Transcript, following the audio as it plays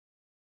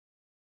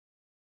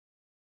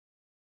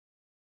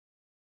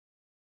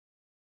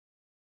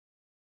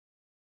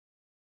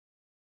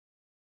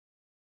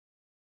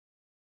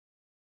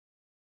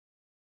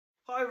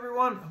Hi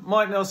everyone,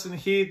 Mike Nelson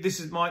here.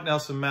 This is Mike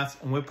Nelson Maths,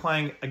 and we're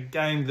playing a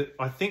game that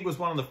I think was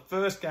one of the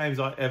first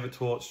games I ever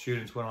taught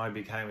students when I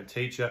became a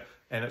teacher,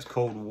 and it's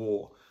called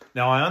War.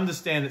 Now I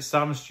understand that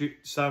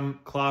some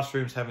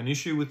classrooms have an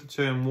issue with the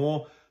term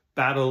war.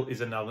 Battle is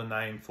another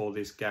name for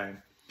this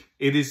game.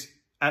 It is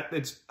at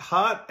its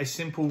heart a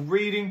simple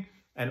reading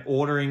and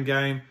ordering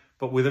game,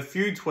 but with a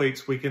few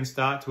tweaks we can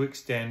start to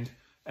extend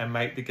and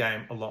make the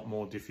game a lot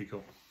more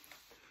difficult.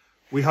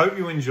 We hope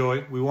you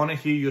enjoy. We want to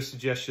hear your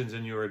suggestions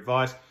and your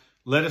advice.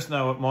 Let us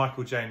know at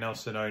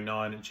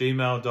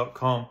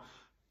michaeljnelson09@gmail.com.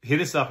 Hit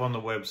us up on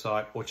the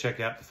website or check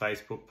out the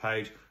Facebook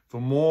page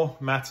for more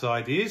maths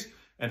ideas,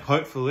 and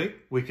hopefully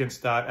we can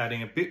start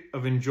adding a bit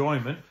of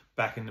enjoyment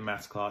back in the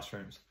maths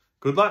classrooms.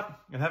 Good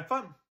luck and have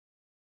fun.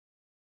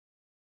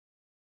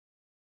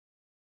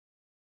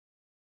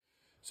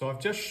 So I've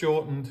just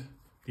shortened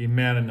the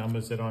amount of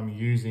numbers that I'm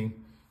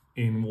using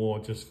in War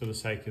just for the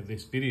sake of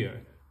this video,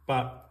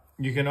 but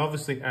you can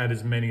obviously add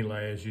as many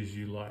layers as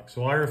you like.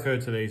 So I refer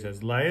to these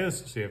as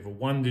layers. So you have a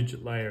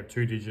 1-digit layer, a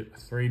 2-digit, a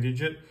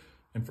 3-digit.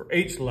 And for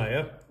each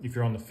layer, if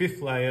you're on the 5th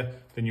layer,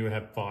 then you would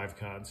have 5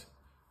 cards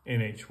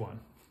in each one.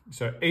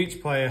 So each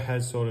player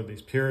has sort of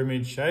this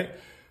pyramid shape.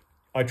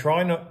 I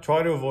try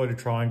to avoid a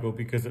triangle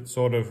because it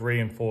sort of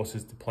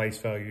reinforces the place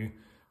value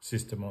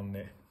system on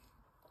there.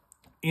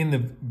 In the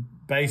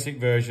basic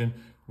version,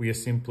 we are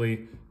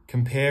simply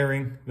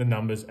comparing the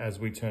numbers as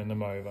we turn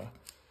them over.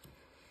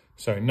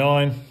 So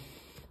 9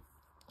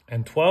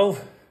 and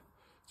 12.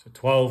 So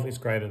 12 is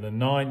greater than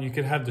 9. You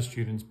could have the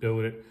students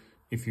build it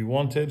if you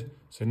wanted.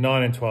 So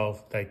 9 and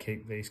 12, they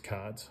keep these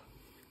cards.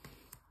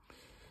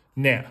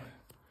 Now,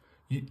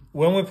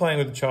 when we're playing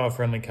with the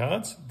child-friendly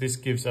cards, this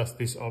gives us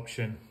this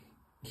option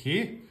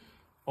here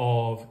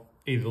of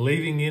either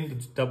leaving in the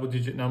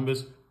double-digit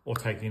numbers or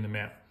taking them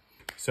out.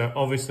 So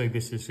obviously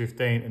this is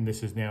 15 and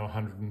this is now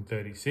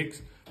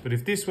 136. But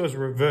if this was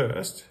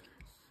reversed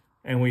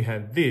and we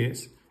had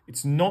this,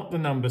 it's not the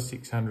number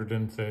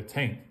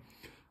 613.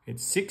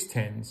 It's 6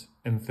 10s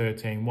and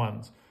 13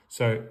 1s.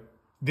 So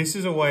this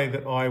is a way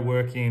that I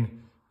work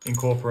in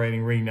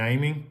incorporating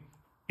renaming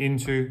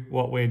into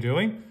what we're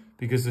doing,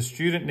 because the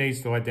student needs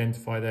to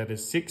identify that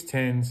as 6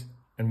 10s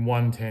and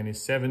 1 10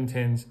 is 7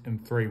 10s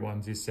and 3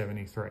 1s is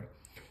 73.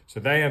 So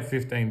they have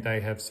 15,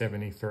 they have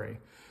 73.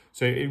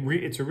 So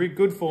it's a really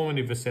good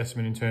formative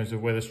assessment in terms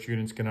of whether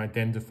students can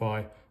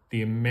identify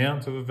the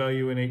amount of a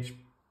value in each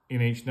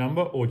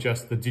number or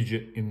just the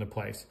digit in the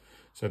place.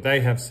 So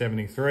they have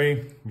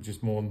 73, which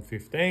is more than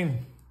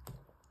 15.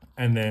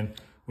 And then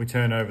we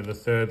turn over the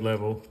 3rd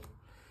level.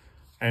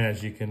 And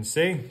as you can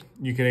see,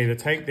 you can either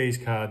take these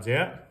cards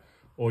out,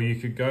 or you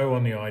could go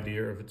on the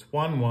idea of it's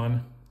 1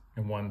 1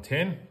 and 1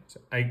 10.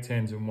 So 8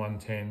 10s and 1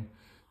 10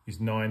 is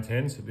 9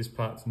 10s. So this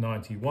part's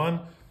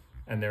 91,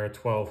 and there are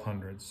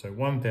 1200s. So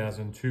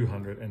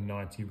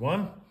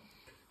 1291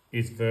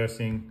 is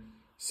versing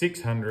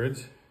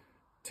 600s,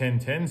 10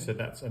 10s, so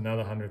that's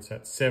another 100, so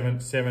that's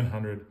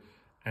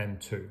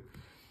 702.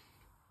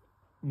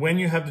 When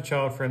you have the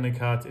child-friendly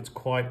cards, it's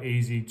quite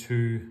easy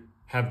to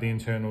have the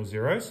internal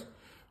zeros,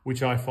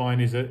 which I find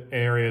is an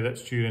area that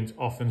students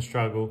often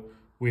struggle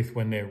with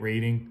when they're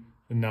reading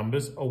the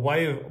numbers. A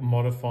way of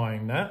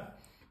modifying that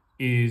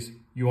is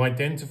you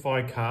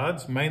identify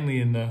cards, mainly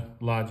in the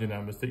larger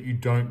numbers, that you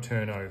don't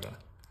turn over.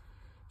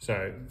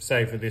 So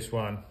say for this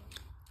one,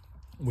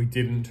 we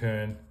didn't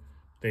turn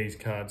these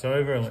cards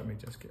over. Let me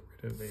just get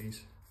rid of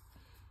these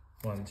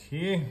ones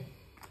here.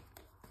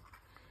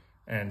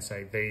 And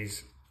say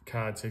these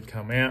cards had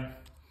come out.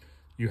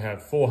 You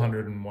have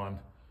 401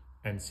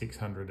 and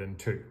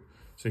 602.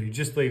 So you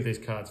just leave these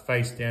cards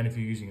face down if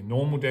you're using a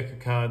normal deck of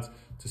cards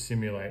to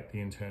simulate the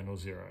internal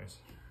zeros.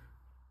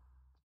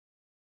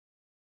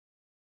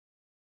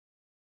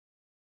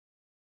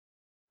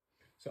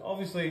 So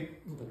obviously,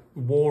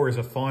 War is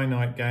a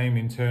finite game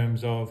in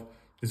terms of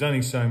there's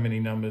only so many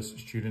numbers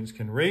students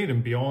can read,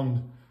 and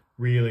beyond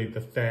really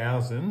the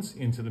thousands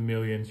into the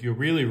millions, you're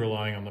really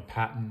relying on the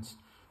patterns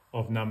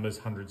of numbers,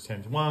 hundreds,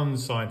 tens,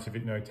 ones,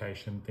 scientific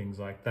notation, things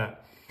like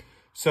that.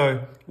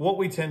 So what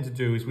we tend to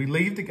do is we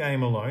leave the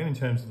game alone in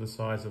terms of the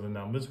size of the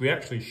numbers. We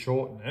actually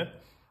shorten it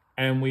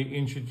and we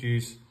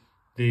introduce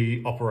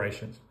the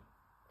operations.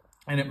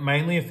 And it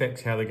mainly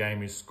affects how the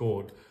game is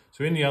scored.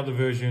 So in the other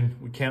version,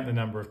 we count the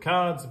number of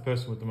cards, the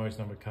person with the most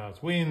number of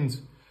cards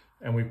wins,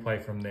 and we play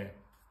from there.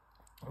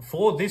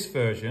 For this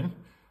version,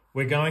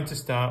 we're going to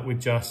start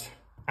with just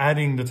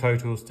adding the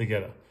totals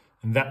together,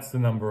 and that's the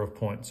number of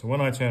points. So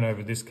when I turn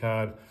over this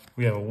card,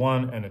 we have a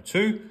 1 and a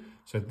 2.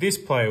 So this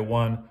player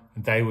won,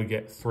 and they would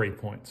get 3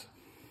 points.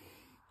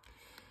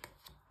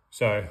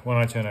 So when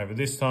I turn over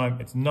this time,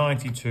 it's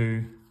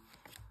 92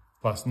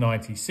 plus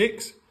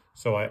 96.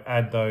 So I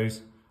add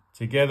those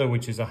together,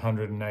 which is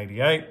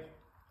 188.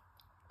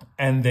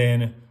 And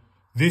then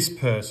this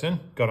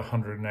person got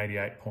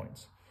 188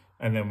 points.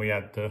 And then we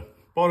add the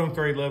bottom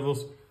 3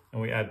 levels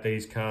and we add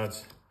these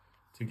cards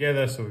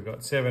together. So we've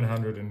got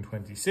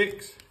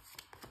 726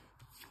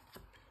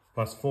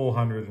 plus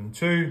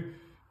 402,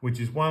 which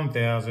is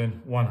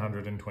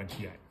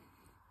 1,128.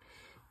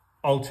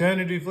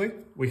 Alternatively,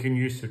 we can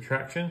use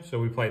subtraction. So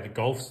we play the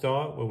golf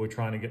style where we're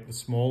trying to get the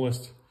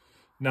smallest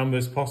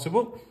numbers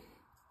possible.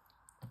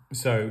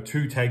 So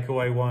 2 take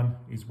away 1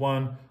 is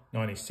 1,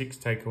 96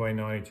 take away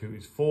 92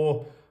 is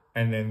 4,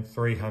 and then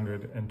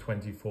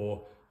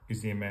 324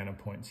 is the amount of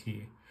points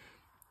here.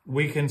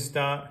 We can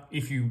start,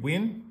 if you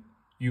win,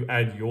 you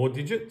add your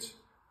digits.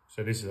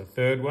 So this is a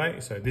third way.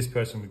 So this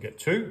person would get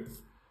 2.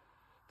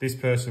 This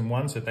person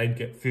won, so they'd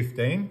get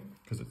 15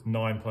 because it's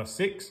 9 plus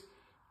 6.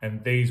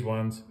 And these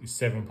ones is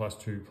 7 plus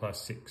 2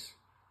 plus 6.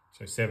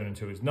 So 7 and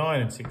 2 is 9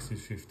 and 6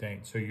 is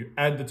 15. So you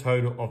add the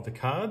total of the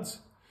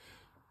cards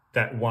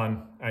that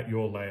won at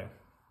your layer.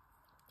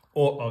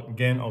 Or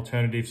again,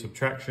 alternative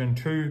subtraction,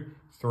 2,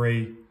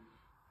 3,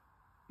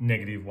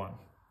 -1,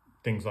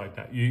 things like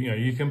that.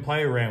 You can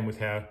play around with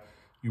how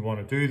you want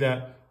to do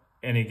that.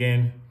 And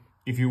again,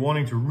 if you're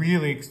wanting to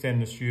really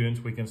extend the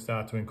students, we can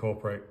start to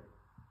incorporate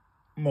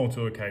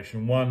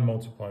multiplication. 1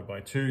 multiplied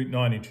by 2,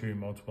 92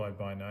 multiplied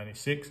by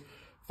 96,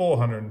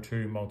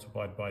 402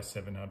 multiplied by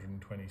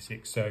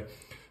 726. So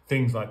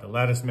things like the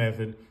lattice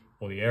method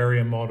or the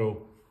area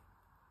model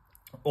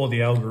or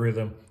the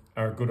algorithm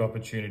are a good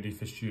opportunity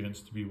for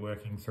students to be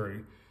working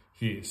through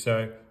here.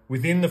 So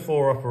within the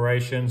 4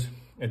 operations,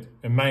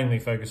 mainly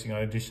focusing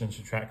on addition,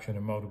 subtraction,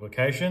 and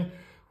multiplication,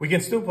 we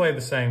can still play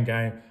the same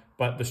game,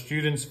 but the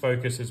students'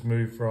 focus has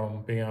moved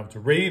from being able to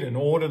read and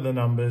order the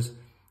numbers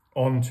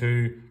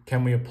onto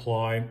can we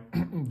apply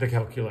the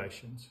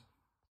calculations.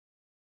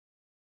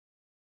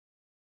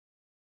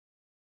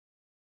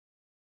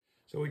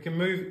 So we can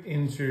move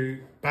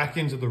back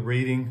into the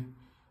reading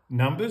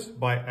numbers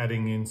by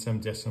adding in some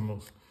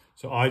decimals.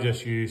 So I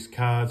just use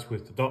cards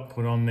with the dot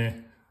put on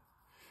there.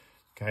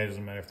 Okay, it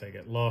doesn't matter if they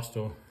get lost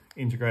or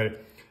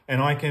integrated.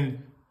 And I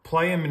can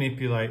play and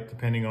manipulate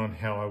depending on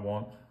how I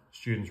want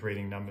students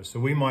reading numbers. So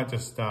we might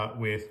just start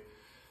with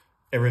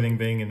everything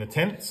being in the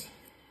tenths.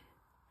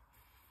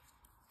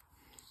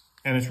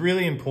 And it's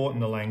really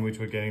important the language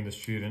we're getting the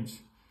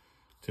students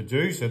to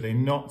do. So they're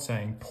not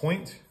saying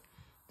point,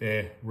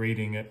 they're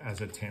reading it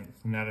as a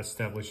tenth. And that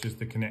establishes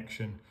the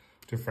connection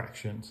to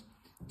fractions.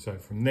 So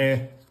from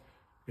there,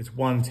 it's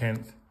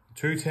 1/10,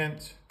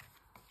 2/10,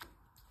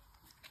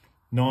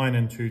 9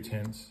 and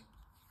 2/10,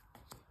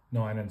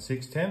 9 and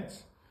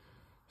 6/10.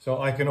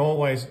 So I can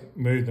always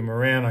move them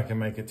around. I can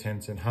make it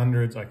tenths and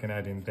hundreds. I can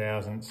add in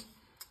thousands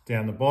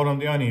down the bottom.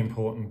 The only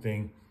important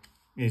thing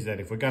is that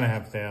if we're going to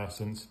have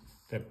thousands,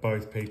 that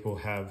both people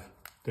have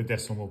the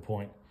decimal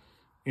point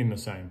in the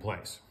same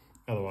place.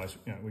 Otherwise,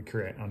 we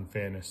create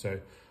unfairness. So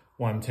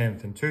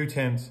 1/10 and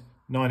 2/10,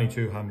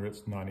 92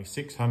 hundredths,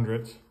 96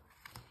 hundredths,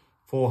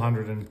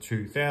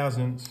 402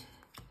 thousandths,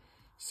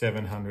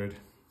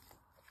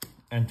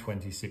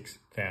 726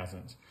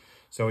 thousandths.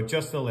 So it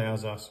just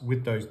allows us,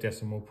 with those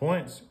decimal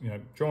points,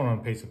 drawn on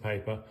a piece of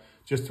paper,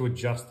 just to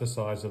adjust the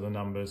size of the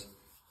numbers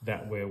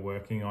that we're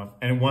working on.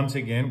 And once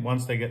again,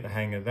 once they get the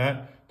hang of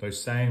that,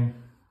 those same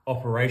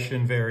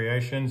operation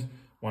variations,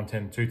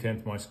 1/10,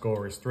 2/10, my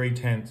score is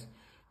 3/10,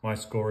 my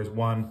score is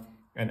 1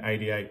 and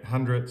 88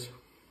 hundredths.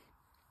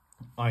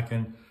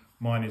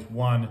 Mine is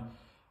 1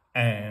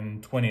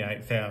 and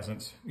 28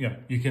 thousandths.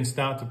 You can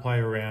start to play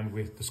around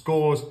with the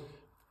scores,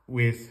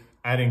 with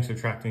adding,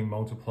 subtracting,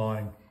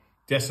 multiplying,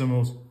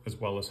 decimals, as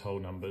well as whole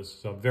numbers.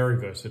 So a very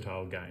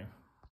versatile game.